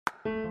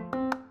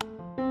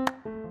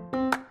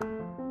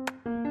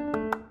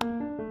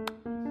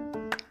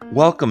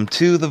Welcome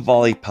to the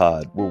Volley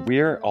Pod, where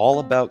we're all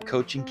about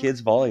coaching kids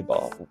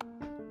volleyball.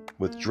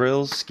 With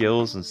drills,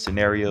 skills, and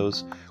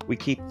scenarios, we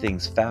keep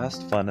things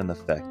fast, fun, and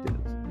effective.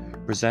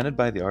 Presented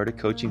by the Art of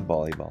Coaching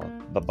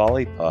Volleyball, the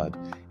Volley Pod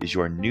is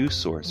your new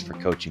source for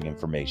coaching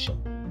information.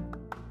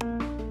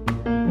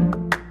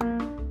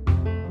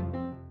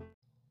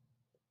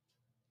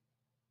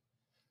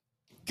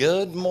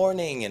 Good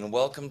morning and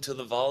welcome to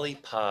the Volley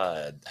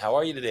Pod. How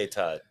are you today,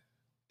 Todd?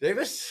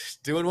 Davis,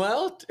 doing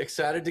well.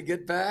 Excited to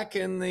get back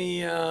in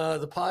the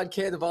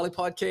podcast, the Volley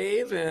Pod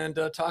Cave, and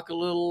talk a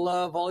little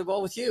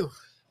volleyball with you.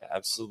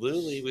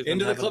 Absolutely. We've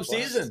into the club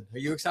season. Are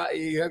you excited?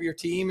 You have your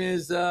team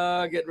is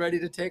getting ready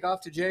to take off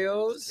to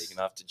JOs? Taking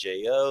off to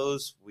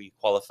JOs. We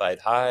qualified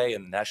high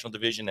in the national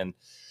division, and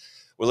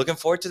we're looking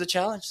forward to the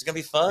challenge. It's gonna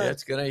be fun.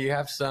 Yeah, you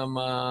have some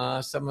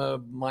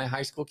of my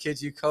high school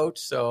kids you coach,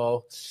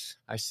 so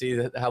I see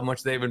that how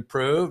much they've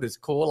improved. It's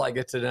cool. I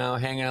get to now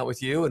hang out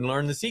with you and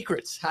learn the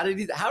secrets. How did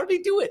he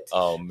do it?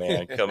 Oh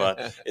man, come on!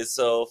 It's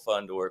so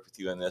fun to work with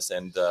you in this,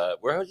 and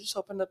we're just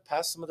hoping to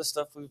pass some of the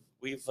stuff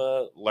we've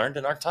learned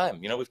in our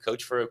time. You know, we've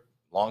coached for a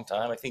long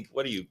time. I think.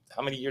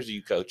 How many years have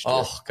you coached?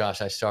 Oh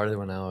gosh, I started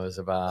when I was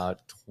about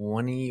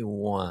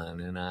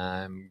 21, and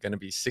I'm going to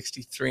be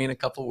 63 in a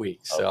couple of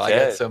weeks. So I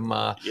got some,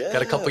 got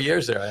a couple of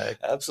years there.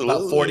 Absolutely,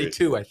 about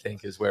 42, I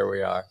think, is where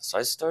we are. So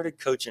I started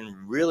coaching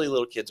really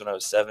little kids when I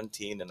was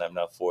 17, and I'm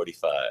now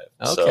 45.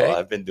 Okay. So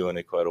I've been doing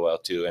it quite a while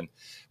too. And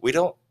we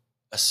don't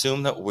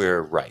assume that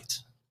we're right?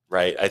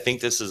 I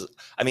think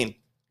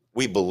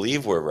we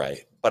believe we're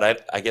right.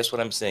 But I guess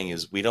what I'm saying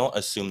is we don't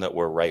assume that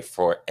we're right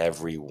for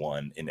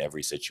everyone in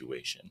every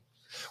situation.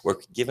 We're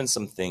given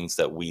some things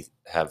that we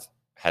have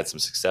had some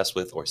success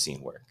with or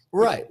seen work.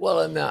 Right.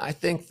 Well, and I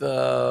think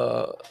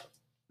the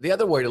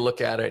other way to look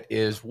at it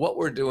is what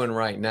we're doing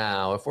right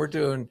now. If we're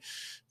doing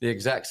the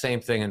exact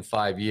same thing in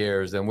 5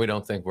 years, then we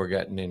don't think we're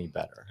getting any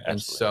better. Absolutely.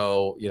 And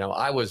so,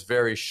 I was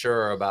very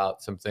sure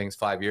about some things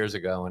 5 years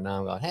ago, and now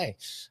I'm going, hey,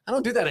 I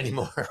don't do that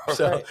anymore.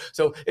 Right.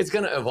 So it's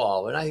going to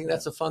evolve, and I think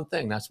that's a fun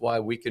thing. That's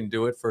why we can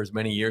do it for as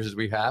many years as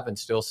we have and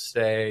still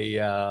stay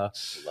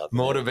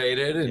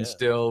motivated and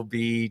still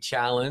be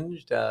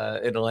challenged,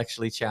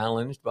 intellectually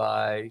challenged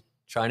by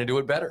trying to do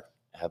it better.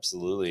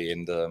 Absolutely.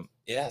 And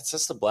it's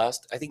just a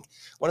blast. I think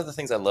one of the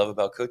things I love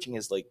about coaching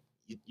is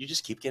you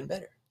just keep getting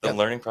better. The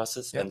learning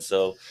process. Yep. And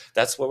so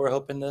that's what we're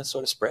hoping to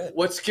sort of spread.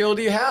 What skill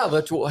do you have?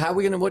 What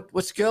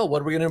skill?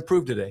 What are we going to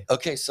improve today?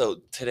 Okay. So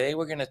today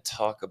we're going to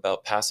talk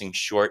about passing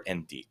short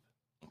and deep.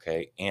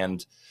 Okay.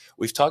 And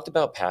we've talked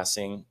about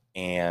passing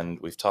and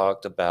we've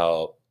talked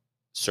about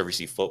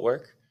serve-receive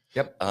footwork.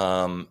 Yep.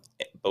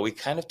 But we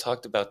kind of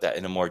talked about that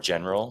in a more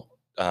general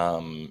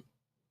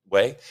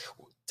way.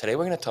 Today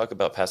we're going to talk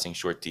about passing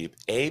short deep,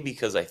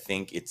 because I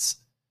think it's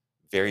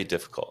very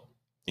difficult.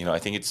 I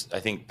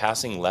think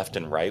passing left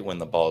and right when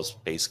the ball is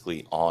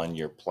basically on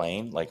your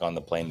plane, like on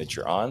the plane that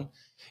you're on,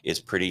 is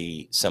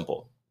pretty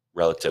simple,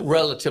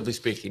 relatively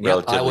speaking.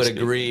 I would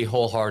agree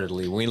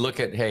wholeheartedly. When we look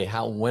at,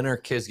 when are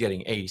kids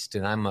getting aced?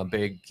 And I'm a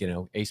big,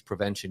 ace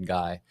prevention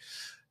guy.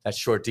 That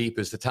short deep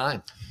is the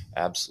time.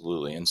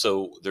 Absolutely. And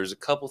so there's a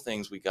couple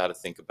things we got to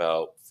think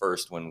about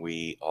first when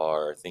we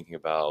are thinking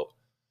about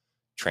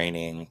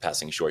training,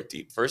 passing short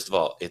deep. First of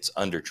all, it's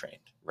undertrained,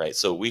 right?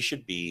 So we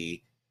should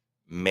be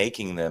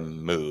making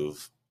them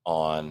move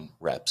on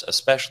reps,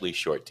 especially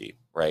short deep,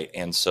 right?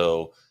 And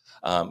so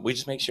we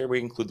just make sure we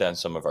include that in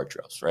some of our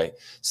drills, right?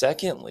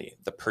 Secondly,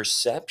 the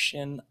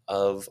perception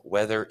of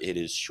whether it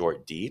is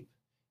short deep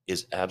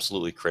is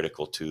absolutely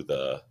critical to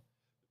the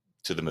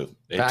movement.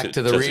 Back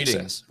to the reading.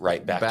 Success.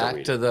 Right,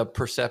 back to the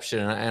perception.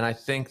 And I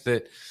think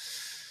that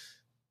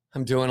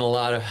I'm doing a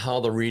lot of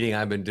all the reading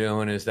I've been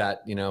doing is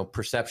that,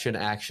 perception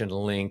action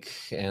link,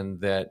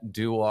 and that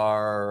do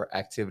our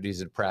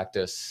activities in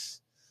practice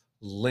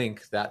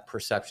link that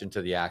perception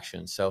to the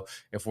action. So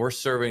if we're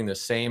serving the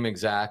same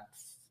exact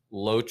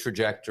low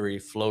trajectory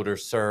floater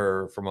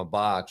serve from a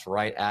box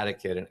right at a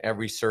kid, and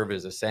every serve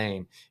is the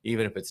same,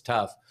 even if it's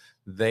tough,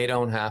 they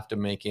don't have to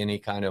make any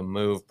kind of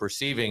move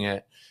perceiving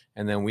it.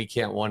 And then we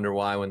can't wonder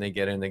why when they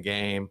get in the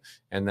game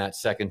and that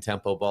second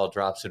tempo ball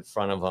drops in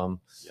front of them,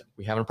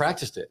 we haven't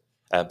practiced it.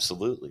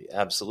 Absolutely.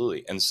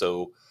 And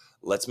so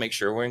let's make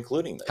sure we're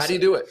including this. How do you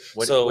do it?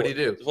 What do you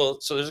do? Well,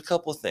 so there's a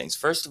couple of things.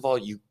 First of all,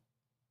 you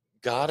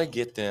got to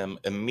get them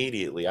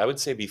immediately. I'd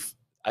say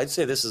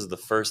this is the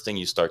first thing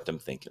you start them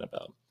thinking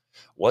about.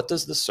 What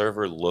does the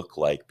server look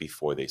like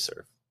before they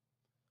serve?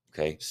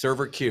 Okay.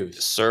 Server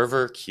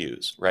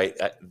cues, right?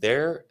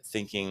 They're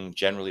thinking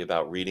generally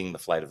about reading the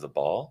flight of the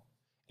ball.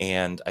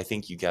 And I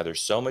think you gather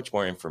so much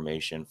more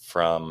information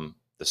from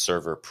the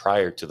server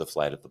prior to the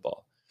flight of the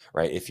ball,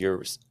 right? If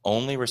you're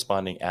only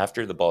responding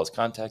after the ball is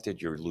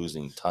contacted, you're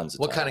losing tons of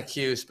time. What kind of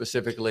cue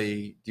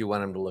specifically do you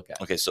want them to look at?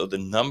 Okay, so the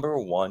number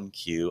one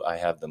cue I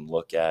have them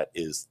look at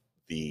is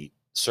the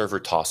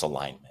server toss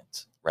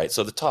alignment, right?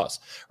 So the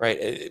toss,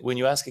 right? When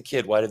you ask a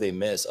kid, why do they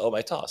miss? Oh,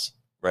 my toss,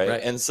 right?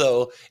 And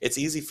so it's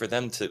easy for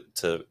them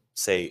to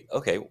say,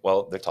 okay,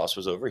 well, the toss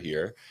was over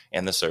here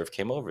and the serve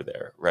came over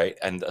there, right?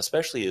 And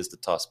especially is the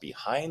toss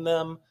behind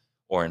them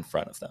or in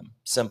front of them?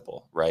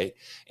 Simple, right?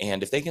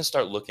 And if they can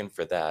start looking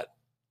for that,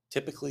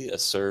 typically a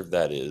serve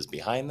that is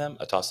behind them,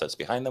 a toss that's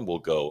behind them will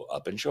go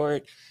up and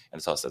short,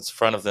 and a toss that's in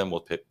front of them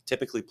will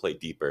typically play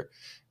deeper,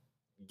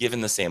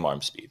 given the same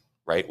arm speed,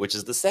 right? Which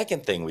is the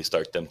second thing we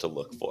start them to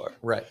look for,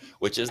 Right.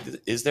 which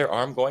is their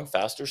arm going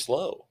fast or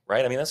slow,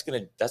 right? I mean, that's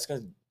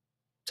gonna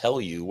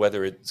tell you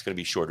whether it's going to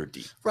be short or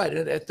deep. Right.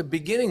 At the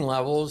beginning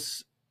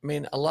levels, I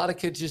mean, a lot of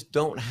kids just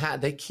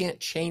they can't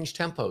change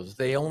tempos.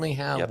 They only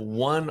have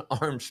one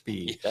arm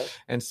speed. Yep.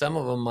 And some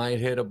of them might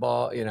hit a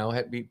ball,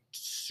 be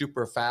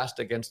super fast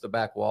against the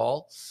back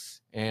wall.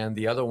 And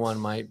the other one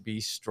might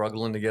be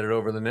struggling to get it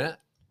over the net.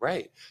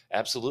 Right.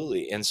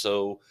 Absolutely. And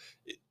so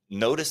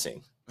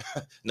noticing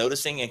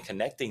and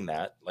connecting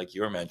that, like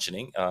you were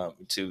mentioning,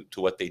 to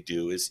what they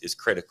do is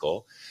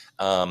critical.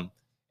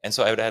 And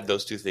so I would add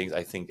those two things,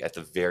 I think, at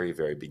the very,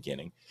 very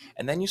beginning.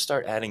 And then you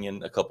start adding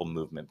in a couple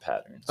movement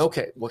patterns.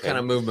 Okay. What kind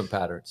of movement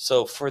patterns?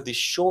 So for the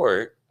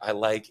short, I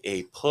like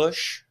a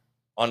push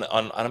on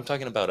I'm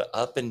talking about an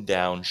up and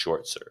down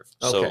short serve.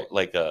 Okay. So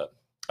like a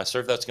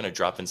serve that's going to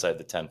drop inside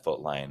the 10-foot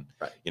line,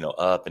 right.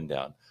 Up and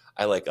down.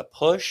 I like a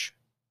push,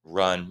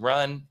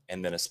 run,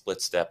 and then a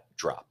split step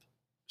drop.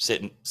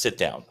 Sit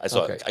down. I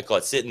call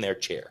it sit in their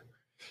chair.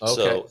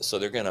 Okay. So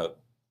they're going to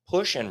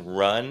push and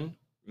run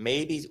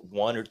maybe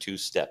one or two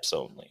steps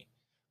only,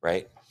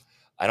 right?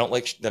 I don't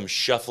like them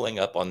shuffling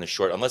up on the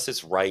short unless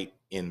it's right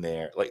in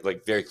there,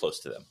 like very close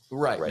to them.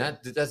 Right.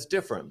 That's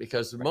different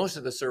because most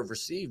of the serve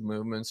receive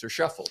movements are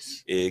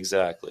shuffles.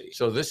 Exactly.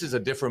 So this is a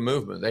different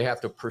movement. They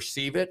have to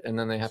perceive it and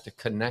then they have to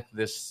connect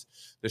this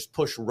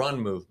push run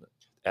movement.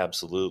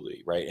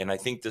 Absolutely. Right. And I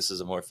think this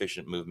is a more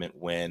efficient movement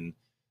when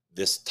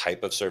this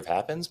type of serve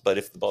happens, but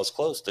if the ball's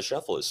close, the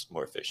shuffle is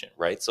more efficient,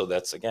 right? So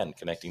that's, again,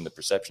 connecting the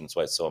perception. That's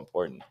why it's so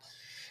important.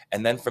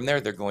 And then from there,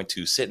 they're going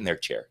to sit in their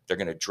chair. They're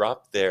going to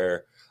drop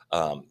their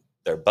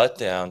butt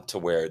down to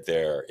where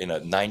they're in a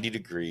 90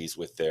 degrees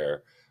with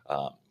their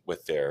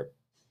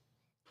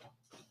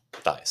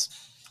thighs,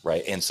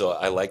 right? And so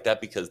I like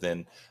that because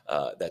then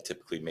that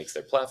typically makes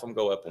their platform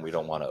go up, and we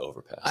don't want to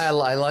overpass. I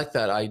like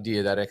that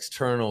idea, that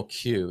external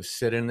cue,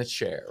 sit in the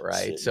chair,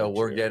 right? So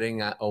we're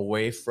getting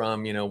away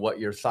from, what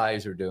your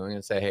thighs are doing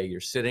and say, hey, you're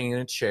sitting in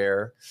a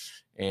chair.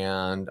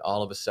 And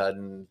all of a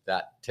sudden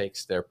that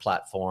takes their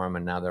platform,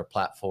 and now their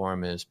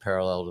platform is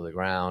parallel to the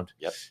ground.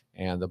 Yep.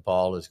 And the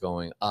ball is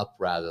going up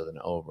rather than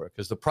over.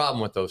 Because the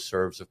problem with those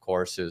serves, of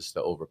course, is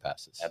the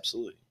overpasses.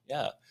 Absolutely.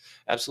 Yeah,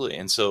 absolutely.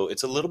 And so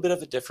it's a little bit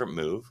of a different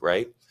move,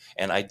 right?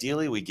 And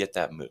ideally we get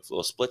that move, a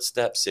little split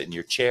step, sit in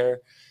your chair.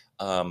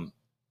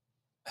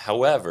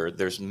 However,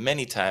 there's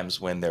many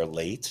times when they're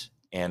late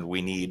and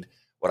we need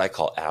what I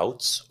call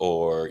outs,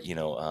 or,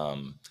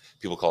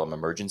 people call them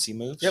emergency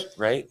moves. Yep.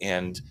 Right.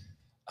 And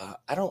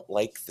I don't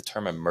like the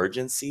term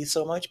emergency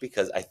so much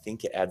because I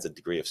think it adds a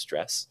degree of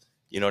stress.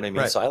 You know what I mean?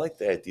 Right. So I like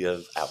the idea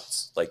of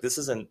outs. Like this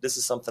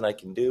is something I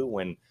can do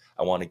when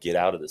I want to get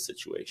out of the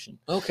situation.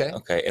 Okay.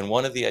 Okay. And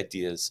one of the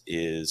ideas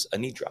is a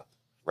knee drop,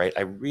 right?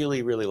 I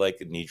really, really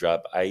like a knee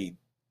drop. I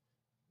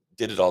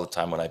did it all the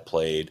time when I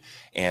played.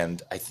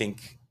 And I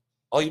think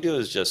all you do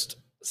is just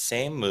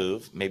same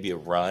move, maybe a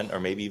run or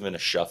maybe even a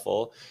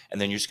shuffle.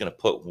 And then you're just going to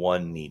put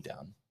one knee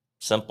down.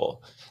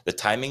 Simple. The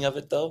timing of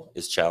it, though,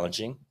 is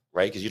challenging.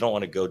 Right? Because you don't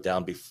want to go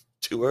down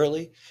too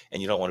early, and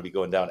you don't want to be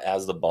going down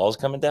as the ball's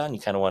coming down. You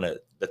kind of want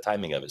the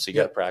timing of it. So you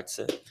got to practice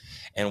it.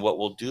 And what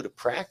we'll do to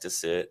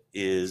practice it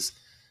is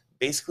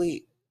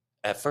basically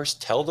at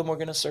first tell them we're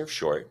going to serve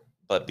short,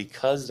 but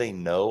because they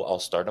know I'll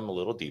start them a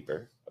little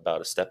deeper, about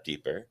a step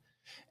deeper,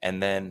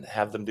 and then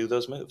have them do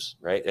those moves,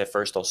 right? At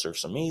first I'll serve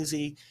some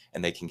easy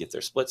and they can get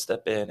their split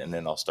step in, and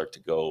then I'll start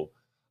to go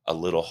a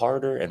little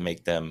harder and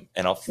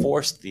I'll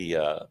force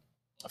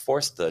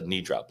the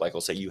knee drop. Like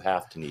I'll say, you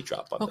have to knee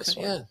drop on this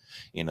one,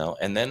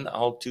 and then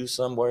I'll do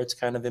some where it's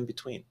kind of in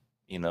between,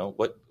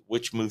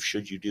 which move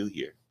should you do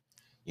here?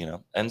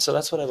 And so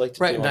that's what I like to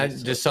do. Right. Now,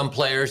 do some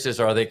players,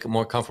 are they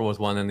more comfortable with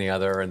one than the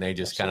other and they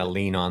just kind of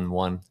lean on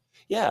one?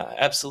 Yeah,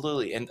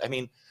 absolutely. And I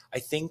mean, I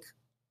think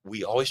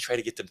we always try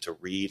to get them to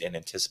read and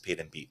anticipate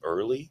and be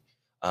early.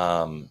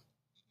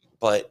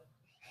 But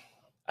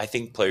I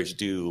think players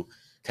do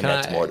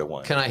connect more to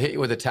one. Can I hit you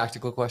with a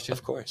tactical question?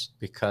 Of course.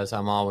 Because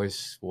I'm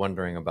always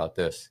wondering about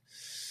this.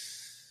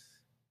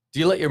 Do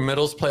you let your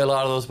middles play a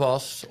lot of those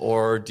balls,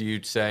 or do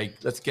you say,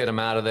 let's get them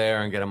out of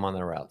there and get them on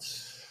their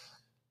routes?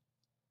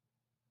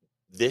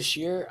 This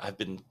year, I've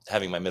been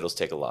having my middles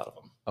take a lot of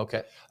them.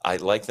 Okay. I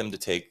like them to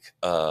take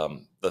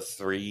the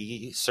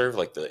 3 serve,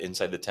 like the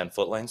inside the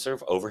 10-foot line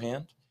serve,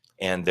 overhand,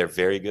 and they're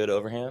very good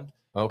overhand.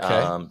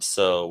 Okay.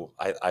 So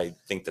I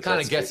think that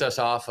kind of gets us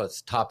off a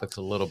topic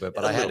a little bit,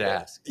 but I had to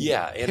ask.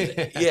 Yeah.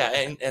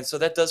 And and so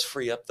that does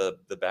free up the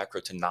back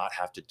row to not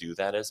have to do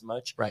that as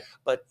much. Right.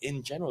 But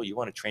in general, you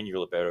want to train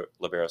your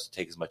liberos to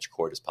take as much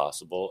court as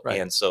possible.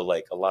 Right. And so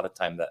like a lot of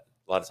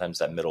lot of times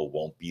that middle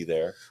won't be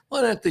there.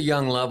 Well, at the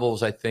young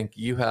levels, I think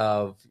you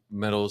have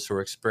middles who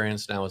are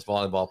experienced now as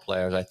volleyball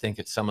players. I think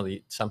it's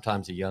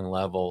sometimes a young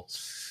level.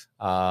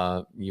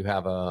 You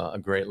have a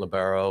great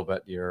libero,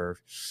 but your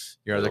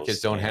other kids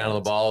don't handle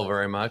the ball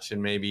very much,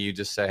 and maybe you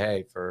just say,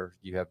 hey,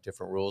 you have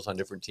different rules on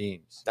different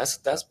teams.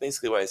 That's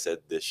basically why I said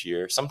this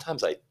year.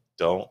 Sometimes I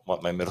don't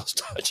want my middles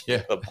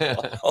touching the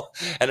ball,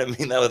 and I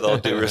mean that with all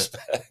due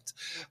respect.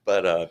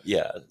 But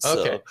yeah.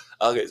 So,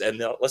 okay, and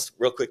now let's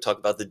real quick talk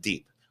about the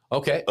deep.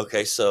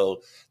 Okay.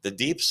 So the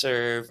deep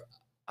serve,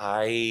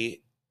 I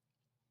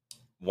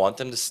want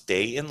them to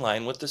stay in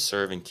line with the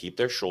serve and keep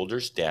their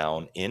shoulders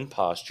down in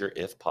posture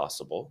if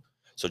possible.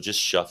 So just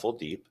shuffle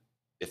deep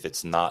if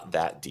it's not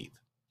that deep.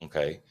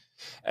 Okay.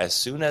 As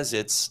soon as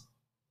it's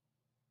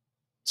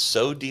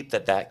so deep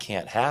that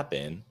can't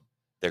happen,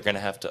 they're going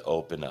to have to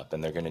open up,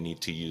 and they're going to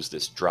need to use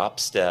this drop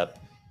step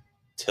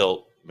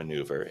tilt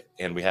maneuver.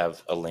 And we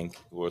have a link.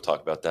 We'll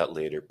talk about that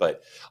later.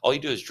 But all you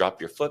do is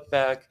drop your foot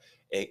back,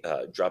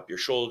 drop your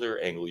shoulder,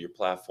 angle your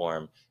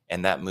platform.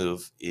 And that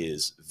move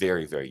is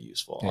very, very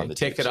useful. On the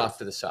take it off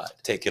to the side.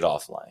 Take it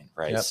offline,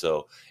 right? Yep.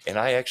 So, and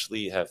I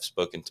actually have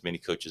spoken to many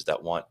coaches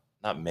that want,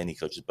 not many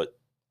coaches, but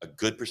a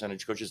good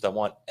percentage of coaches that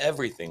want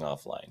everything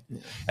offline. Yeah.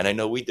 And I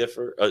know we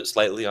differ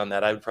slightly on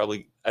that. I'd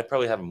probably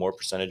have more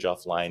percentage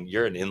offline.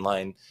 You're an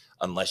inline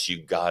unless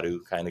you got to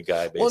kind of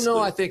guy, basically. Well, no,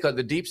 I think on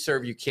the deep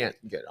serve you can't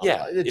get offline.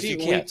 Yeah, if you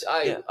can't.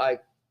 I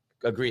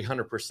agree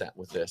 100%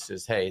 with this.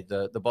 Is hey,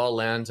 the ball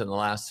lands in the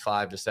last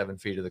 5 to 7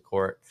 feet of the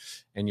court,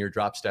 and you're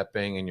drop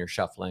stepping and you're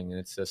shuffling, and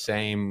it's the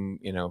same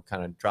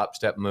kind of drop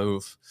step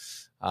move.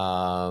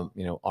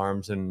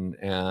 Arms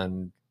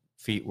and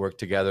feet work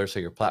together, so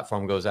your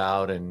platform goes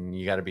out, and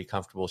you got to be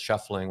comfortable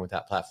shuffling with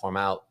that platform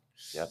out.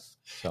 Yep.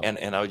 So.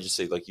 And I would just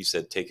say, like you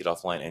said, take it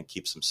offline and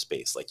keep some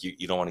space. Like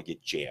you don't want to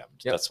get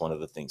jammed. Yep. That's one of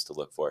the things to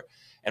look for.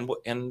 And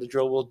the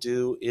drill we'll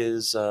do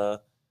is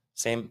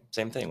same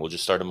thing. We'll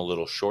just start them a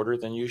little shorter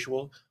than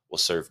usual. We'll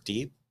serve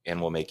deep, and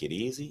we'll make it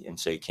easy and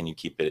say, can you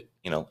keep it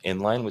in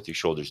line with your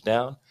shoulders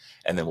down?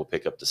 And then we'll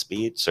pick up the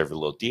speed, serve a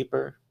little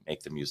deeper,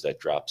 make them use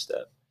that drop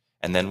step,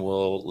 and then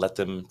we'll let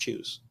them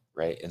choose.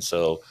 Right. And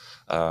so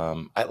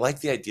I like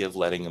the idea of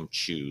letting them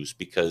choose,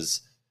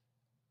 because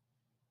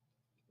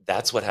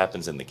that's what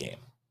happens in the game.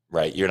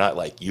 Right. You're not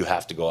like, you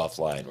have to go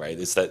offline. Right.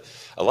 It's that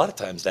a lot of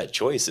times that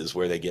choice is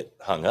where they get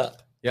hung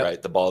up. Yep.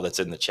 Right. The ball that's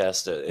in the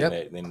chest,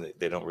 and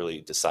they don't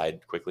really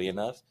decide quickly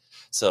enough.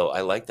 So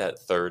I like that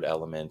third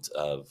element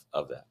of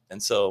that.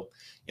 And so,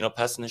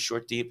 passing the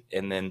short deep.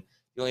 And then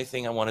the only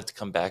thing I wanted to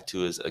come back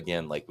to is,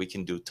 again, like we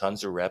can do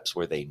tons of reps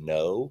where they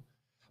know,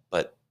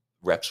 but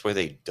reps where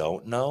they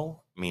don't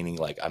know, meaning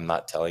like I'm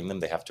not telling them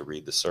they have to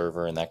read the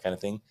server and that kind of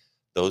thing,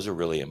 those are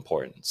really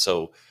important.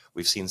 So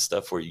we've seen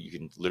stuff where you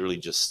can literally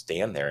just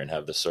stand there and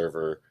have the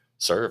server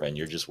serve, and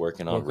you're just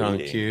working on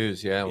reading. On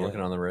cues, working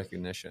on the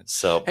recognition.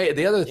 So hey,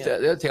 the other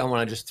thing I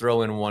want to just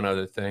throw in one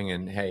other thing,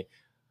 and hey,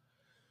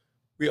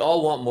 we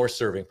all want more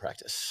serving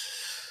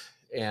practice.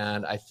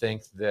 And I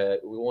think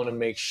that we want to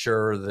make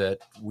sure that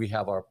we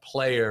have our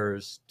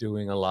players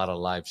doing a lot of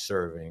live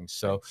serving.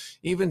 So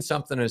even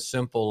something as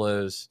simple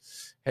as,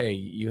 hey,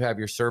 you have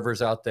your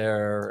servers out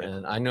there,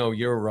 and I know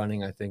you're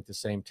running, I think, the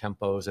same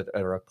tempos at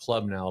our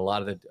club now. A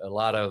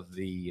lot of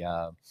the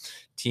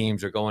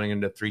teams are going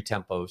into 3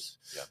 tempos.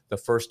 Yeah. The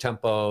first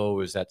tempo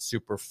is that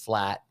super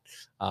flat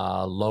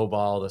low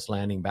ball that's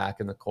landing back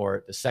in the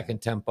court. The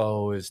second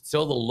tempo is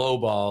still the low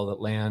ball that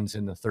lands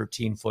in the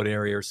 13-foot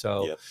area or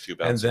so. Yeah, 2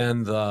 bouncers. And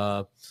then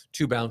the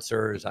 2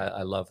 bouncers,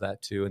 I love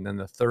that too. And then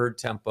the third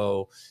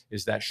tempo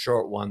is that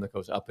short one that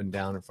goes up and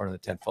down in front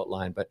of the 10-foot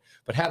line. But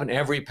having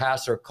every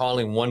passer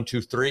calling 1,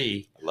 2,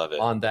 3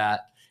 on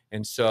that.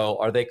 And so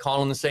are they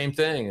calling the same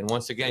thing? And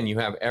once again, you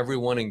have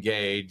everyone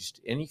engaged,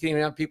 and you can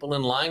even have people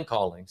in line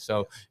calling.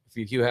 So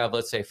if you have,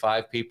 let's say,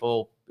 5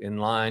 people in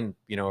line,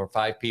 or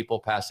 5 people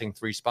passing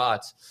 3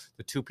 spots,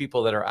 the 2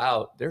 people that are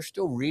out, they're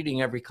still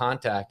reading every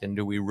contact. And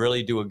do we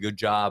really do a good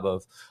job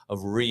of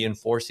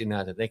reinforcing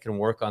that they can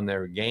work on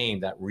their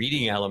game, that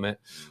reading element?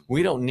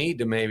 We don't need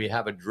to maybe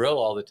have a drill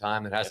all the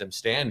time that has them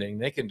standing.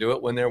 They can do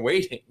it when they're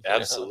waiting.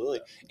 Absolutely.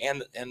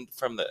 And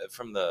from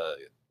the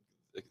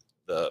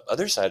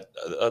other side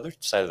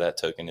of that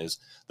token is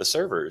the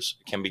servers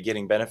can be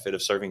getting benefit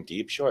of serving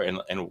deep short.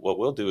 And what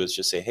we'll do is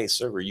just say, hey,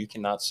 server, you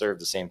cannot serve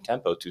the same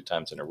tempo 2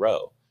 times in a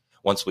row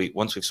once we've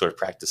sort of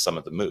practiced some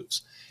of the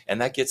moves. And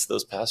that gets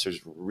those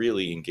passers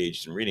really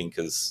engaged in reading,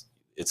 because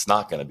it's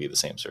not going to be the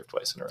same serve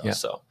twice in a row. Yeah.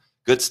 So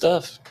good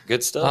stuff.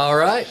 All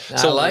right.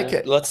 So I like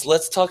it.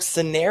 Let's talk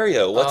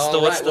scenario. What's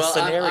the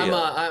scenario?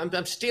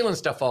 I'm stealing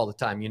stuff all the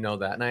time. You know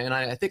that. And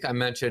I think I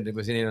mentioned, it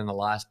was either in the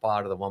last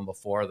pod or the one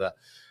before, the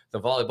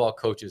volleyball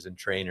coaches and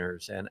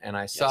trainers. And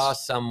I saw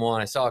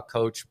a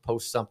coach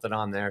post something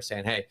on there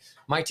saying, hey,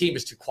 my team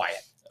is too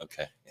quiet.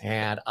 Okay.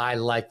 And I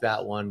like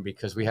that one,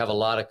 because we have a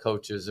lot of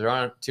coaches. There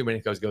aren't too many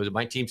coaches go,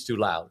 my team's too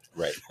loud.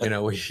 Right.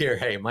 We hear,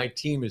 hey, my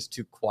team is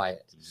too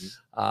quiet.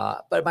 Mm-hmm.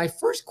 But my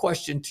first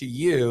question to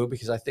you,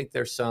 because I think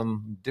there's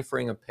some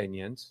differing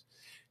opinions,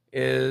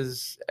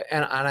 is,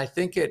 and I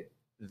think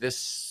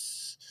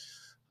this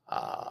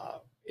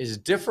is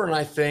different,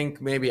 I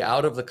think, maybe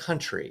out of the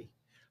country.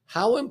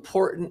 How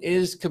important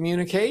is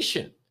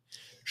communication?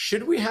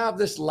 Should we have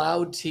this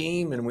loud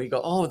team and we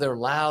go, oh, they're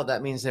loud,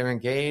 that means they're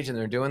engaged and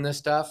they're doing this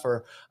stuff?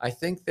 Or I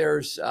think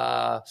there's,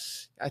 I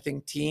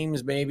think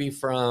teams maybe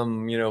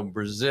from,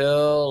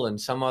 Brazil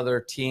and some other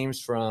teams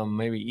from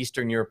maybe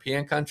Eastern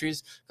European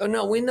countries go,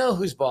 no, we know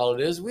whose ball it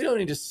is. We don't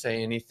need to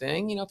say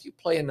anything. If you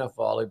play enough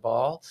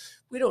volleyball,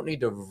 we don't need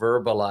to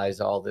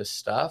verbalize all this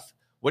stuff.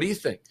 What do you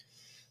think?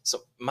 So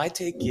my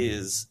take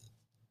is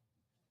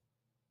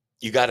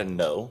you got to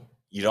know.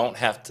 You don't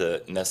have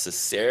to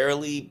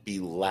necessarily be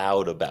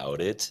loud about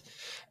it.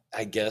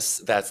 I guess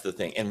that's the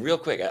thing. And real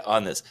quick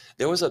on this,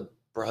 there was a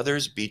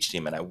brothers beach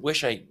team, and I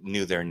wish I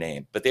knew their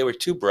name, but they were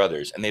two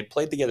brothers, and they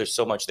played together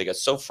so much. They got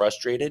so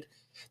frustrated.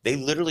 They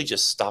literally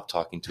just stopped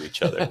talking to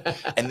each other.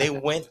 And they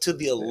went to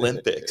the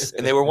Olympics,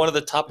 and they were one of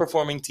the top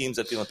performing teams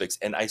at the Olympics.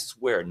 And I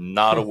swear,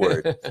 not a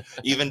word,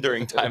 even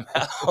during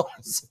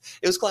timeouts.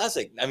 It was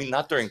classic. I mean,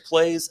 not during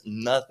plays,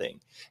 nothing.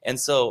 And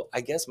so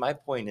I guess my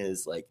point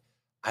is, like,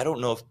 I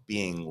don't know if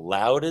being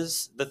loud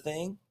is the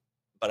thing,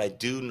 but I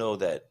do know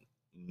that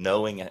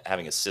knowing and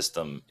having a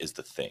system is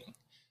the thing.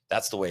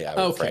 That's the way I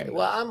would frame it.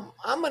 Well,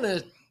 I'm going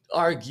to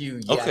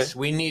argue, yes,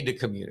 we need to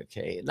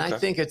communicate. And I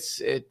think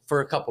it's for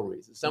a couple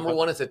reasons. Number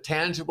one, it's a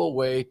tangible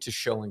way to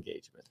show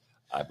engagement.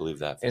 I believe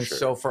that for sure. And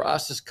so for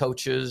us as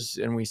coaches,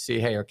 and we see,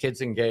 hey, our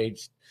kids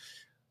engaged,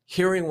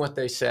 hearing what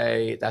they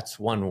say, that's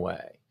one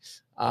way.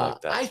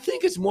 I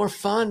think it's more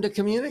fun to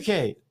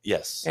communicate.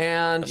 Yes.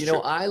 And,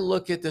 I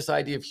look at this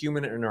idea of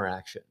human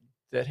interaction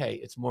that, hey,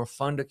 it's more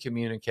fun to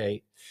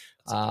communicate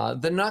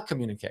than not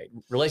communicate.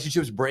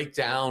 Relationships break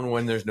down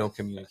when there's no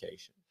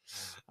communication.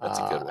 That's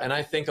a good one. And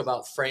I think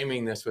about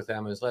framing this with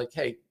them as like,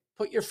 hey,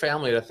 put your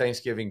family at a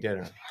Thanksgiving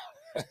dinner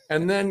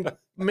and then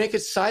make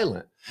it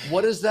silent.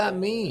 What does that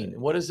mean?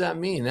 What does that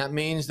mean? That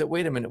means that,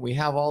 wait a minute, we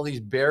have all these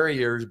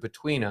barriers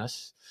between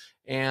us.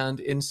 And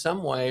in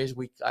some ways,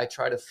 I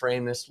try to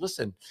frame this,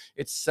 listen,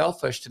 it's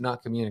selfish to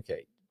not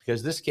communicate,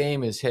 because this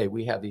game is, hey,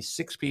 we have these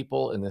 6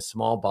 people in this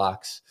small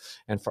box.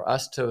 And for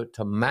us to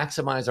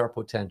maximize our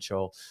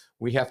potential,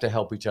 we have to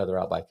help each other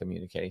out by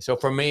communicating. So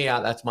for me,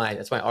 that's my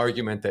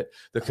argument that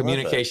the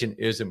communication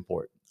is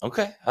important.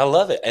 Okay. I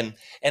love it. And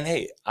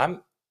hey,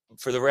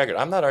 for the record,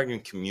 I'm not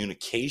arguing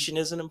communication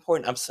isn't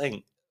important. I'm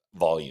saying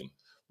volume.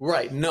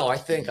 Right. No, I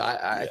think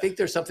I think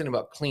there's something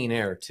about clean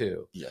air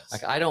too. Yes.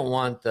 Like, I don't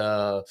want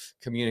the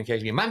communication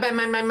to be mine.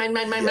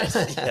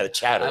 Yes. Yeah, the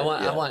chatter.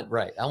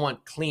 I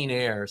want clean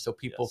air so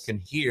people can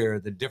hear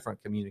the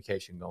different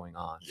communication going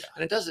on. Yeah.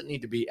 And it doesn't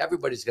need to be,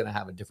 everybody's going to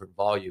have a different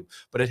volume,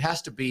 but it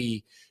has to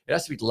be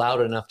loud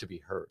enough to be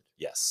heard.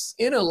 Yes.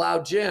 In a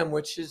loud gym,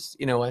 which is,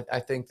 I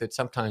think that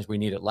sometimes we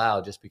need it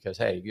loud just because,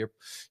 hey,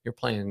 you're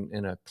playing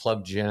in a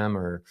club gym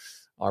or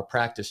our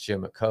practice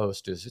gym at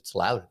Coast it's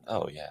loud.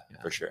 Oh yeah,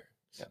 for sure.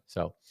 Yeah.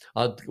 So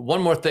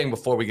one more thing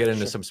before we get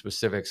into some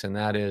specifics, and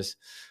that is,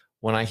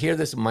 when I hear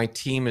this, my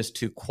team is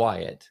too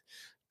quiet,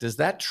 does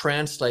that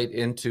translate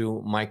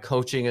into my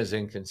coaching is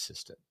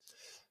inconsistent?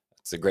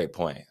 That's a great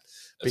point.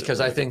 Because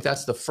I think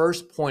that's the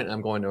first point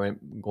I'm going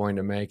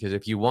to make is,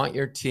 if you want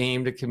your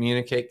team to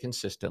communicate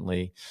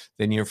consistently,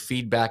 then your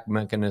feedback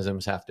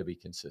mechanisms have to be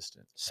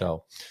consistent.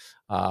 So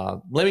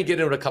let me get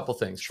into a couple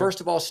things. Sure.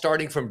 First of all,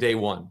 starting from day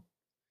one,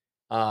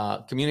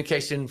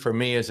 communication for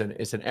me is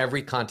an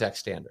every contact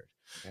standard.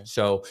 Okay.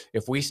 So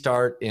if we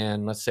start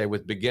in, let's say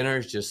with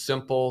beginners, just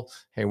simple,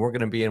 hey, we're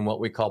going to be in what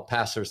we call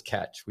passer's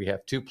catch. We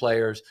have 2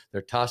 players,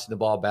 they're tossing the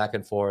ball back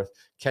and forth,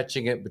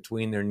 catching it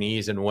between their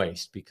knees and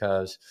waist,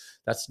 because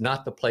that's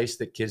not the place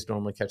that kids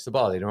normally catch the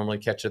ball. They normally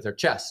catch at their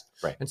chest.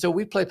 Right. And so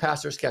we play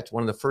passer's catch,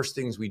 one of the first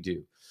things we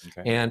do.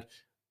 Okay. And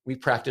we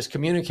practice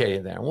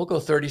communicating there. And we'll go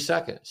 30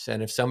 seconds.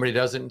 And if somebody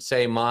doesn't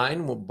say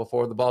mine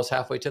before the ball's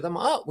halfway to them,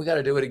 we got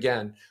to do it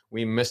again.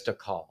 We missed a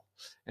call.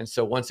 And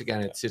so once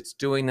again, it's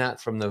doing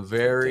that from the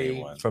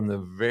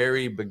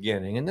very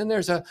beginning. And then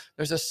there's a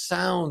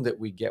sound that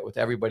we get with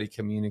everybody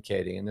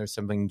communicating, and there's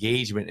some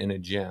engagement in a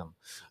gym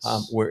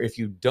where if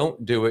you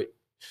don't do it,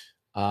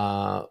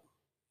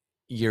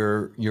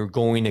 you're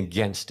going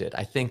against it.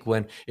 I think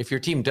if your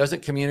team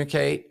doesn't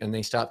communicate and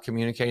they stop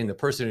communicating, the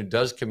person who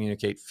does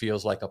communicate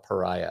feels like a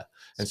pariah.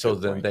 And so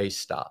then they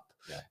stop.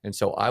 Yeah. And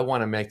so I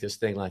want to make this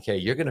thing like, hey,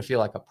 you're going to feel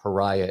like a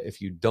pariah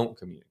if you don't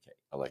communicate.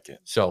 I like it.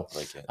 So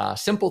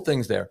simple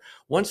things there.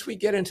 Once we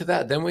get into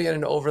that, then we get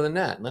into over the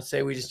net. And let's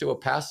say we just do a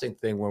passing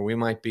thing where we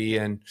might be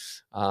in,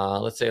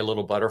 let's say, a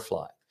little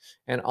butterfly.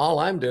 And all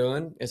I'm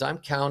doing is I'm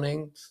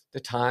counting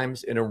the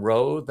times in a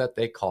row that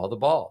they call the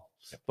ball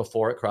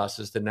before it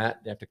crosses the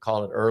net. They have to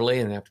call it early,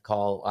 and they have to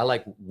call, I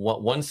like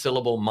one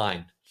syllable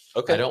mine.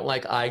 Okay. I don't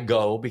like I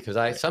go,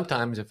 because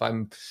sometimes if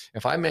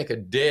I make a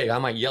dig, I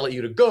might yell at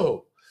you to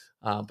go.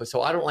 But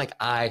so I don't like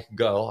I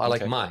go. I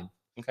like mine.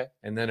 Okay.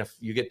 And then if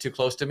you get too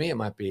close to me, it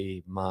might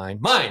be mine.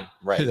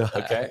 Right.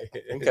 Okay.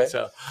 Okay.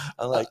 So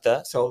I like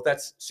that. So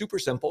that's super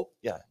simple.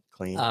 Yeah.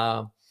 Clean.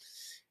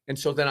 And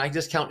so then I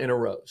just count in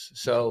rows.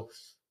 So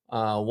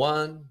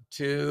 1,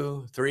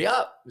 2, 3,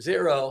 up,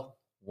 0,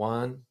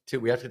 1, 2.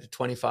 We have to get to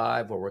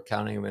 25, or we're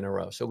counting them in a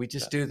row. So we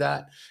just do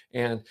that.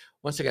 And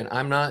once again,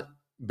 I'm not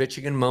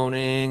bitching and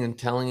moaning and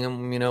telling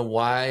them,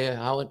 why,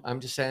 how. I'm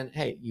just saying,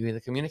 hey, you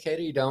either communicate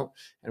or you don't,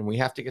 and we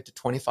have to get to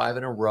 25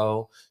 in a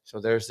row. So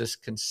there's this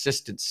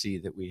consistency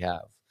that we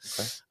have.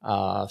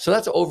 Okay. So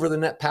that's over the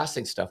net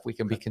passing stuff. We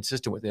can be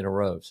consistent with in a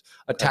rows.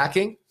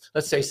 Attacking,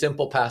 let's say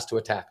simple pass to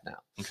attack now.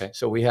 Okay.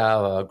 So we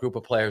have a group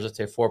of players, let's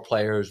say 4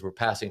 players, we're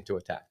passing to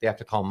attack. They have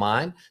to call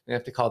mine, they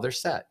have to call their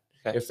set.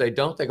 Okay. If they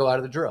don't, they go out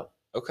of the drill.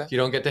 Okay. You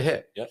don't get to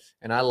hit. Yep.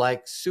 And I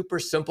like super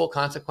simple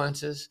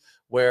consequences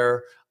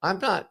where I'm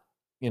not,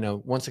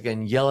 once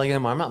again, yelling at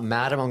them. I'm not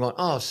mad at them. I'm going,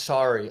 oh,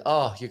 sorry.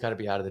 Oh, you got to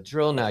be out of the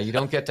drill now. You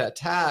don't get to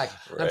attack.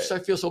 Right. I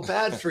feel so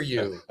bad for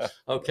you.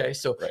 Okay.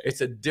 So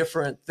It's a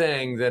different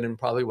thing than in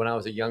probably when I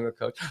was a younger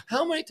coach.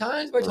 How many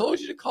times have I told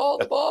you to call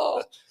the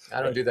ball?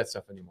 I don't do that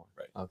stuff anymore.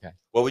 Right. Okay.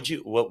 What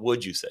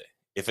would you say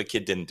if a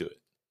kid didn't do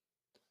it?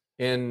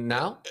 And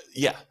now?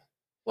 Yeah.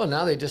 Well,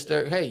 now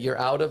they're, hey, you're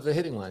out of the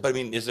hitting line. But I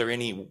mean, is there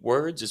any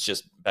words? It's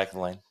just back of the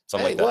line,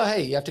 something like that. Well,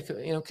 hey, you have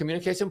to,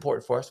 communicate's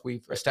important for us.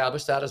 We've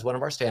established that as one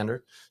of our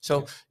standards.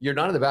 So You're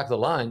not in the back of the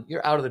line.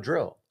 You're out of the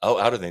drill. Oh,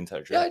 out of the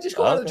entire drill. Yeah, just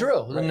go out of the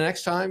drill. Right. And the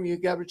next time you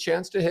have a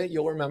chance to hit,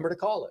 you'll remember to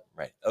call it.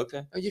 Right.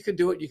 Okay. You can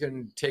do it. You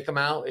can take them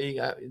out.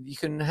 You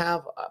can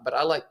have, but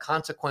I like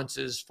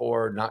consequences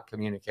for not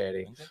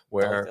communicating,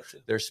 where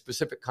there's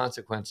specific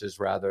consequences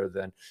rather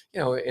than,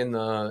 in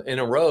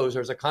a rows,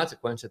 there's a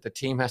consequence that the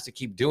team has to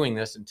keep doing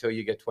this until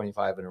you get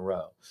 25 in a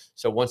row.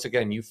 So once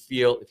again, you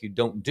feel if you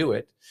don't do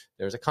it,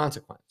 there's a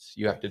consequence.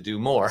 You have to do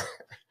more.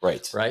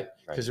 Right. Right.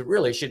 Because it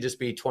really should just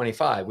be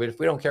 25. If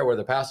we don't care where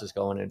the pass is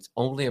going, it's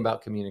only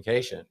about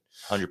communication.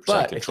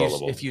 100%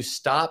 controllable. If you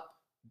stop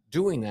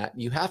doing that,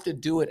 you have to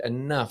do it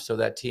enough so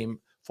that team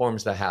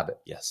forms the habit.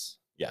 Yes.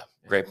 Yeah.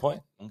 Great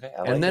point. Okay.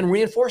 And then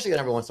reinforcing it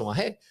every once in a while.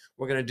 Hey,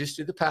 we're going to just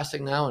do the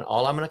passing now, and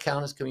all I'm going to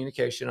count is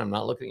communication. I'm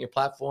not looking at your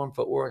platform,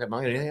 footwork. I'm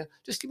not going to anything.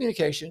 Just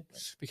communication,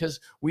 because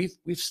we've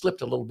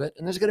slipped a little bit,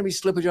 and there's going to be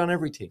slippage on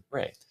every team.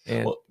 Right.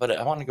 But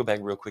I want to go back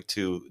real quick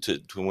to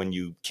when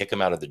you kick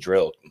them out of the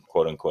drill,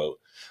 quote unquote.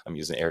 I'm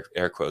using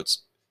air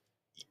quotes.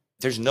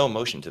 There's no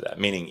emotion to that,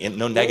 meaning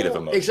no negative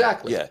emotion.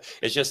 Exactly. Yeah.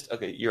 It's just,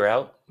 okay, you're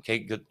out. Okay,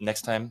 good.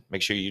 Next time,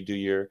 make sure you do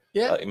your,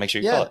 make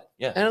sure you call it.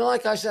 Yeah. And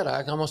like I said,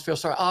 I almost feel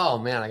sorry. Oh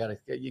man,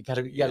 you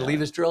gotta leave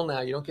this drill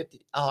now. You don't get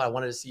I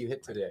wanted to see you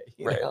hit today.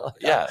 Right.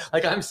 Like,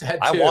 like I'm sad too.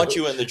 I want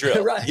you in the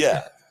drill. Right.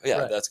 Yeah.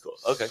 Yeah. Right. That's cool.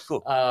 Okay,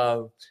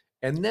 cool.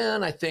 And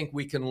then I think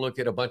we can look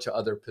at a bunch of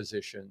other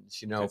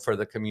positions, for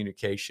the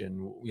communication.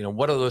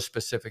 What are those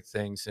specific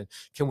things? And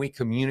can we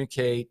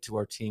communicate to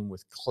our team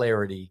with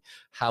clarity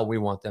how we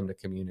want them to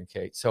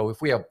communicate? So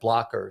if we have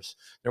blockers,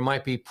 there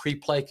might be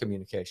pre-play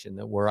communication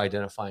that we're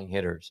identifying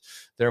hitters.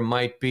 There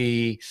might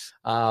be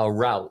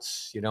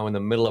routes, in the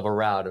middle of a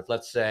route. If,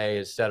 let's say,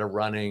 instead of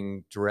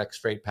running direct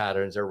straight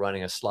patterns, they're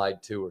running a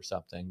slide 2 or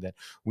something, that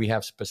we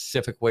have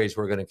specific ways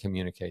we're going to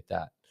communicate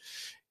that.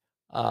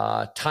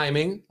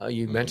 Timing,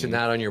 you mentioned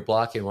that on your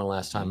blocking one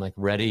last time, like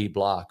ready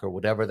block or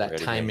whatever that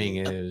timing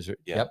is.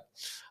 Yep.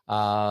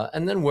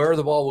 And then where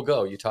the ball will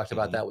go. You talked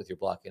about that with your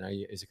blocking.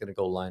 Is it going to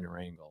go line or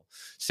angle?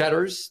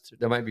 Setters,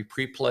 there might be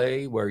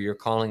pre-play where you're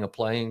calling a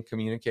play and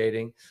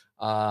communicating.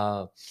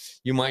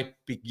 You might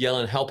be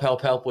yelling, help,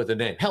 help, help with a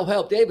name. Help,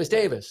 help,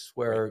 Davis,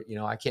 where,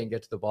 I can't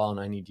get to the ball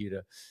and I need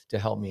you to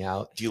help me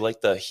out. Do you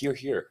like the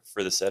here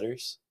for the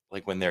setters?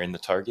 Like when they're in the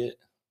target?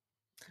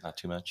 Not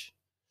too much?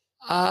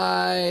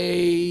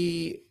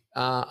 I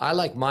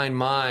like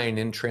mine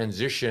in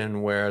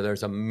transition where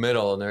there's a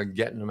middle and they're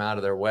getting them out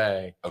of their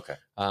way. Okay.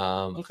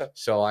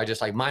 So I just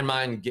like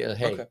mine.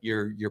 Hey,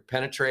 you're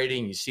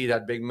penetrating. You see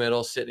that big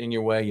middle sitting in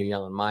your way. You're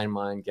yelling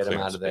mine. Get them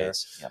out of there.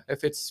 Yeah.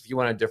 If you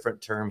want a different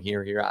term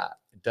here,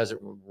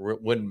 it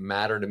wouldn't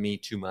matter to me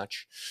too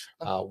much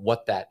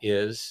what that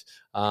is.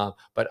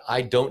 But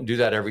I don't do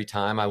that every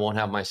time. I won't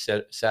have my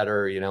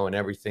setter, and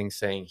everything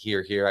saying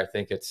here. I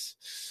think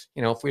it's,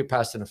 if we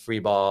pass in a free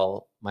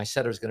ball, my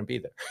setter is going to be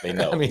there. They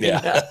know.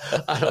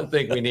 I don't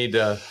think we need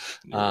to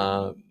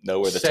know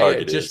where the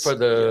target is. Just for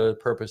the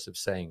purpose of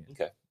saying it.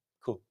 Okay,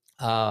 cool.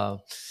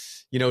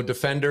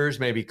 Defenders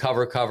maybe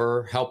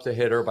cover, help the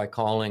hitter by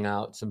calling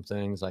out some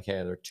things like,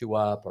 hey, they're 2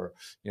 up, or,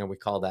 we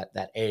call that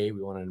A.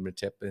 We wanted them to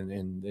tip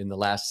in the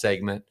last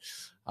segment.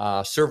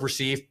 Serve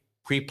receive.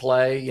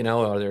 Pre-play,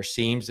 are there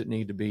seams that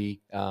need to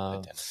be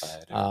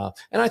identified?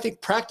 And I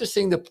think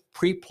practicing the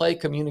pre-play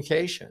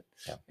communication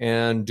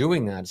and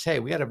doing that is, hey,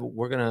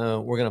 we're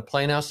gonna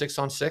play now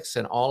 6-on-6,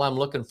 and all I'm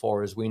looking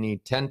for is we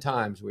need 10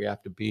 times. We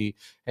have to be,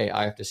 hey,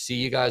 I have to see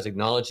you guys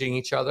acknowledging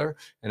each other,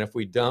 and if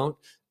we don't,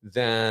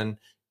 then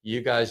you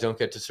guys don't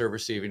get to serve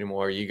receive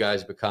anymore. You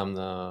guys become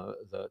the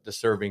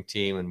serving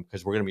team, and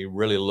because we're going to be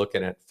really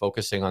looking at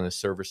focusing on the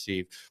serve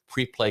receive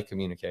pre-play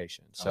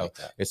communication. So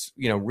it's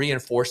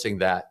reinforcing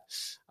that,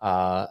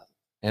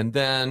 and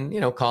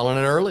then calling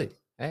it early.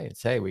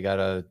 Hey, we got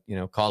to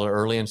call it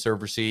early and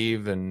serve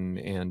receive,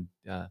 and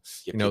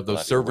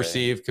those serve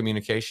receive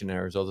communication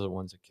errors. Those are the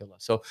ones that kill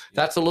us. So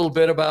that's a little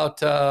bit about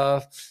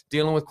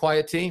dealing with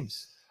quiet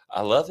teams.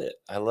 I love it.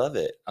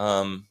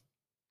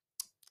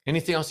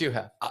 Anything else you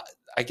have?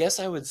 I guess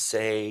I would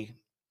say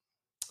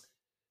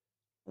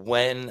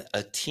when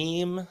a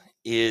team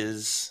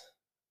is,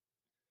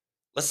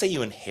 let's say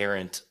you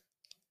inherit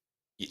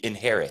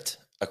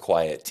a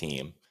quiet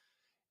team,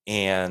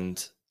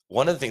 and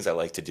one of the things I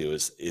like to do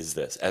is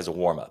this as a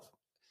warm up.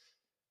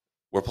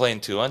 We're playing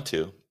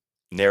 2-on-2,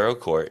 narrow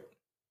court,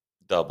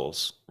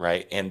 doubles,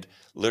 right? And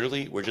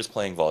literally, we're just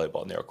playing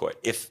volleyball, narrow court.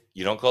 If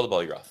you don't call the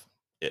ball, you're off.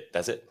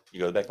 That's it. You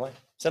go to the back line.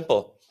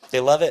 Simple. They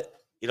love it.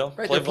 Right,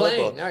 Play they're volleyball.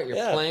 playing. All right,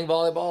 you're playing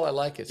volleyball. I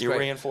like it. It's You're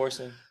great.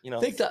 reinforcing. I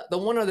think the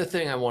one other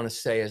thing I want to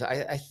say is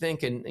I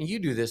think, and you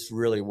do this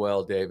really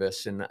well,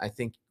 Davis, and I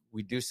think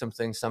we do some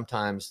things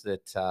sometimes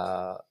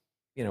that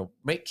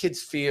make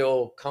kids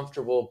feel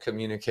comfortable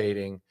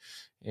communicating,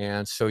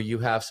 and so you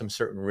have some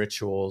certain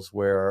rituals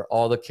where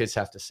all the kids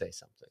have to say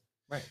something.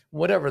 Right.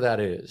 Whatever that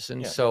is.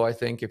 And so I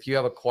think if you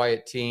have a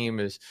quiet team,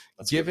 is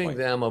giving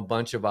them a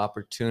bunch of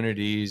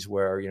opportunities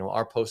where,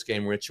 our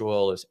post-game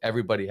ritual is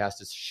everybody has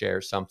to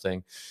share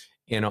something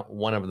in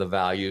one of the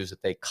values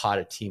that they caught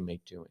a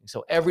teammate doing.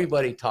 So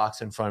everybody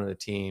talks in front of the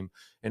team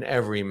in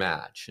every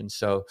match. And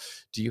so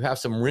do you have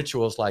some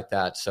rituals like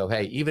that? So,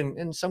 hey,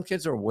 and some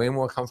kids are way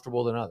more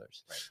comfortable than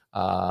others.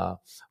 Right.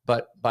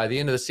 But by the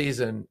end of the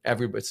season,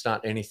 it's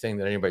not anything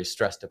that anybody's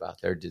stressed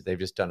about. They've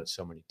just done it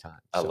so many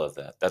times. I love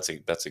that. That's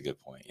a good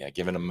point. Yeah.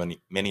 Giving them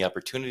many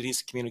opportunities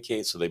to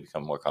communicate so they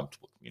become more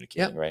comfortable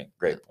communicating. Right.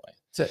 Great point.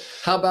 So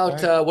how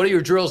about what are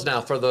your drills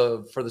now for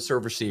the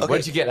serve receive? Okay. What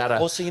did you get out of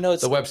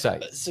the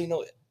website?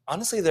 So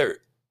honestly,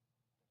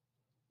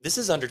 this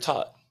is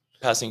undertaught,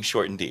 passing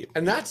short and deep.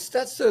 And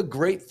that's a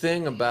great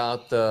thing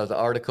about the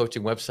Art of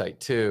Coaching website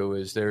too,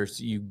 is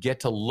you get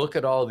to look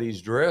at all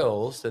these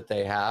drills that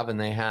they have, and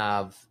they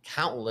have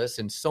countless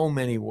in so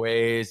many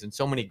ways and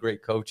so many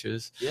great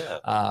coaches.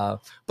 Yeah.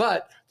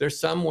 But there's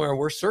some where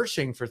we're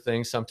searching for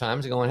things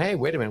sometimes and going, hey,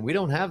 wait a minute, we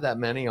don't have that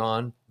many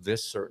on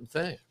this certain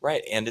thing.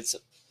 Right. And it's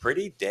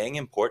pretty dang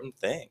important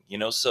thing,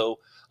 so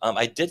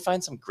I did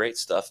find some great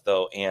stuff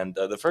though, and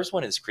the first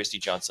one is Christy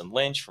Johnson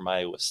Lynch from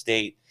Iowa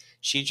State.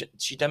 She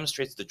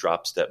demonstrates the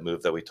drop step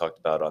move that we talked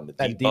about on the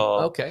deep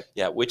ball. Okay,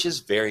 yeah, which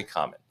is very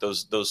common.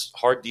 Those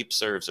hard deep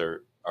serves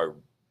are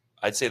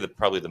I'd say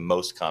probably the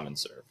most common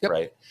serve. Yep.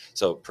 Right?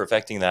 So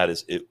perfecting that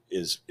is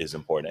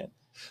important.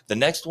 The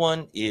next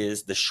one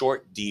is the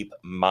short deep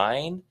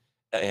mine.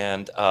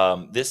 And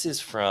this is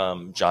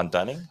from John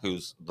Dunning,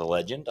 who's the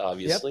legend,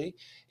 obviously. Yep.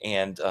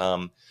 And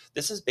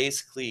this is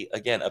basically,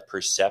 again, a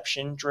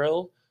perception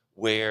drill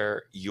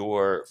where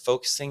you're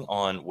focusing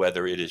on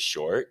whether it is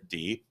short,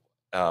 deep,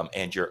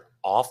 and you're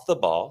off the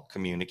ball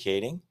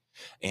communicating,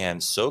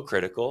 and so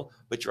critical,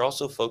 but you're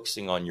also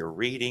focusing on your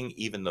reading,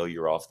 even though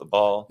you're off the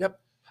ball. Yep.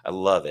 I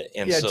love it.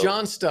 And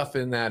John's stuff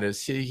in that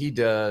is he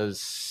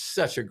does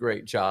such a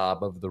great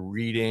job of the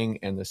reading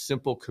and the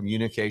simple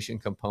communication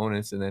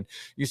components. And then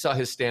you saw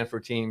his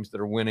Stanford teams that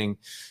are winning,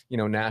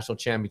 national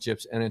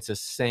championships, and it's the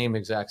same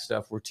exact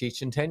stuff we're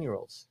teaching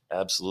 10-year-olds.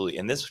 Absolutely.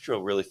 And this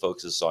drill really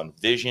focuses on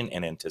vision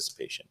and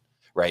anticipation,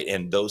 right?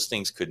 And those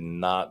things could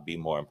not be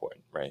more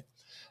important, right?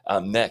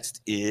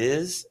 Next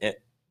is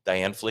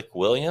Diane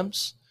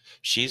Flick-Williams.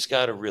 She's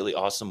got a really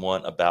awesome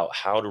one about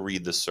how to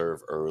read the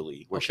serve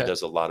early, where she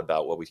does a lot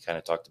about what we kind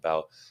of talked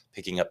about,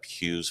 picking up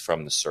cues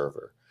from the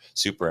server.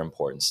 Super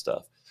important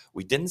stuff.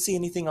 We didn't see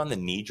anything on the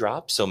knee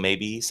drop, so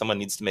maybe someone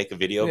needs to make a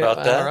video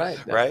about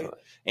that, right?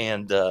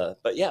 And but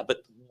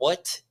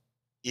what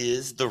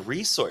is the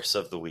resource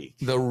of the week?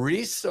 The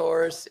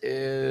resource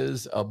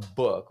is a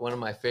book, one of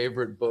my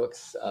favorite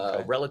books,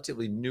 a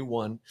relatively new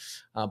one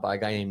by a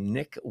guy named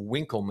Nick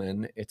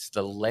Winkelman. It's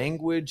The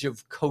Language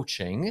of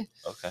Coaching.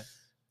 Okay.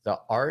 The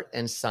Art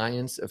and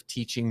Science of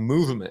Teaching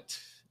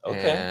Movement.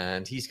 Okay.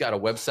 And he's got a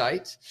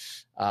website.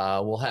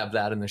 We'll have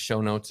that in the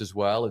show notes as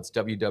well. It's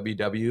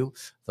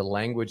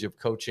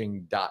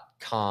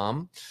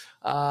www.thelanguageofcoaching.com.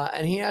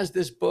 And he has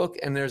this book,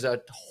 and there's a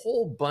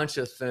whole bunch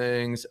of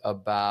things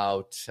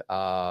about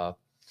how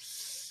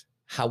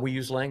we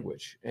use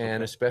language,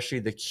 and especially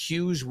the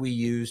cues we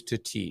use to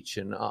teach.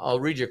 And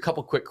I'll read you a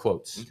couple quick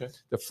quotes. Okay.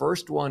 The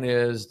first one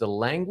is, the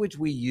language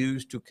we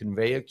use to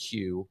convey a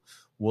cue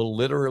will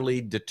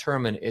literally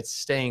determine its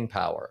staying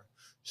power.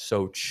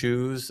 So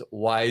choose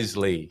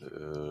wisely.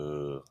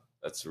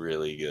 That's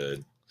really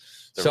good.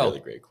 That's a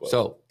really great quote.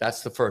 So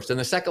that's the first. And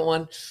the second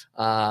one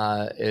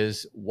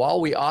is,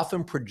 while we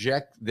often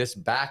project this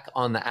back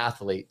on the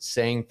athlete,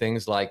 saying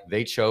things like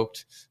they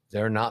choked,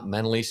 they're not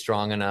mentally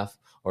strong enough,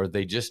 or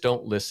they just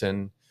don't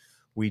listen,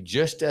 we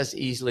just as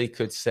easily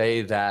could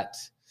say that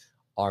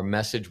our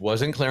message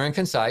wasn't clear and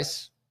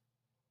concise,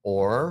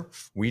 or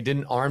we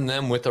didn't arm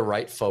them with the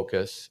right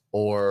focus,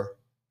 or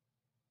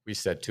we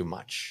said too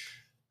much.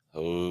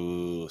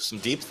 Oh, some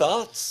deep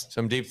thoughts.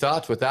 Some deep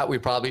thoughts. With that, we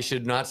probably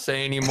should not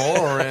say any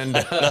more and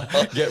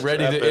get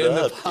ready to end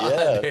the pod.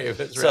 Yeah.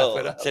 David, wrap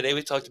it up. Today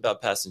we talked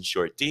about passing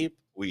short deep.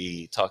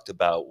 We talked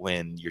about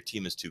when your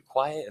team is too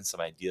quiet and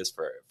some ideas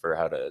for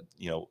how to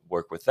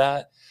work with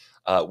that.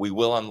 We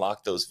will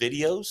unlock those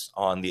videos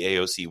on the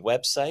AOC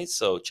website,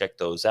 so check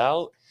those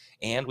out.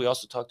 And we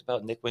also talked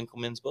about Nick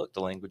Winkelman's book,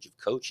 The Language of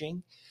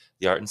Coaching,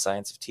 The Art and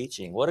Science of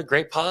Teaching. What a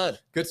great pod.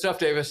 Good stuff,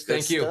 Davis.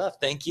 Thank you.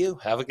 Thank you.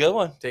 Have a good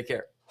one. Take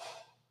care.